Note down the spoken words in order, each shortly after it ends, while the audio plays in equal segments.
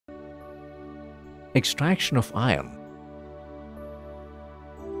Extraction of iron.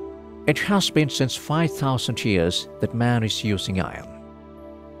 It has been since 5,000 years that man is using iron.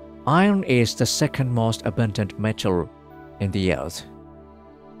 Iron is the second most abundant metal in the earth.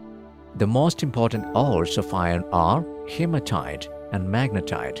 The most important ores of iron are hematite and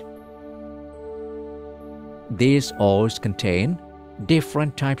magnetite. These ores contain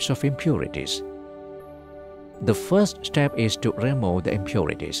different types of impurities. The first step is to remove the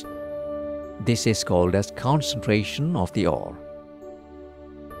impurities. This is called as concentration of the ore.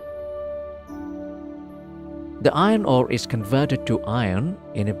 The iron ore is converted to iron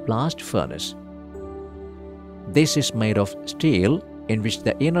in a blast furnace. This is made of steel in which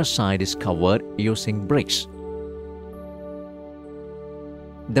the inner side is covered using bricks.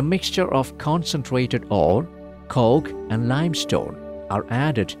 The mixture of concentrated ore, coke and limestone are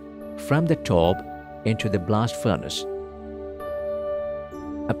added from the top into the blast furnace.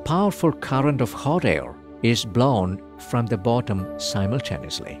 A powerful current of hot air is blown from the bottom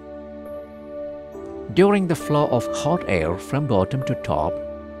simultaneously. During the flow of hot air from bottom to top,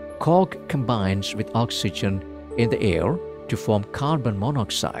 coke combines with oxygen in the air to form carbon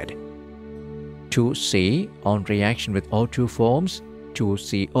monoxide. 2C on reaction with O2 forms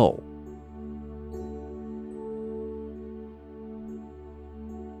 2CO.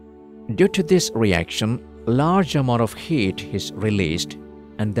 Due to this reaction, large amount of heat is released,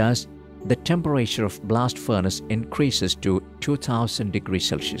 and thus the temperature of blast furnace increases to 2000 degrees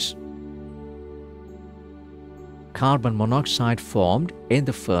Celsius. Carbon monoxide formed in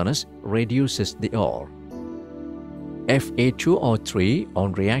the furnace reduces the ore. Fa2O3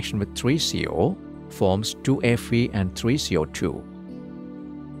 on reaction with 3CO forms 2Fe and 3CO2.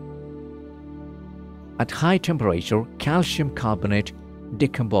 At high temperature, calcium carbonate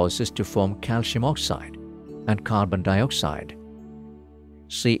decomposes to form calcium oxide and carbon dioxide.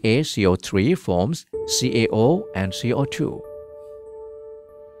 CaCO3 forms CaO and CO2.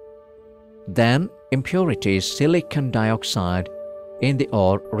 Then impurities silicon dioxide in the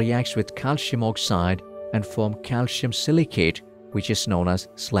ore reacts with calcium oxide and form calcium silicate, which is known as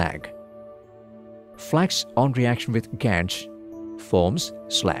slag. Flux on reaction with GaN forms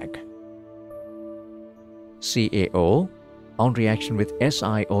slag. CaO on reaction with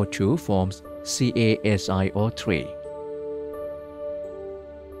SiO2 forms CaSiO3.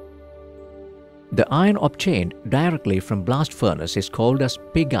 The iron obtained directly from blast furnace is called as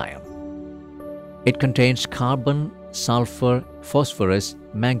pig iron. It contains carbon, sulfur, phosphorus,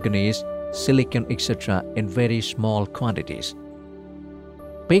 manganese, silicon, etc. in very small quantities.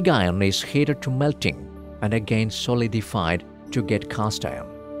 Pig iron is heated to melting and again solidified to get cast iron.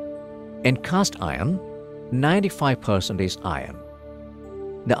 In cast iron, 95% is iron.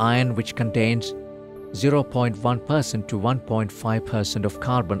 The iron which contains 0.1% to 1.5% of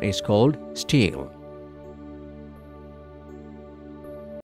carbon is called steel.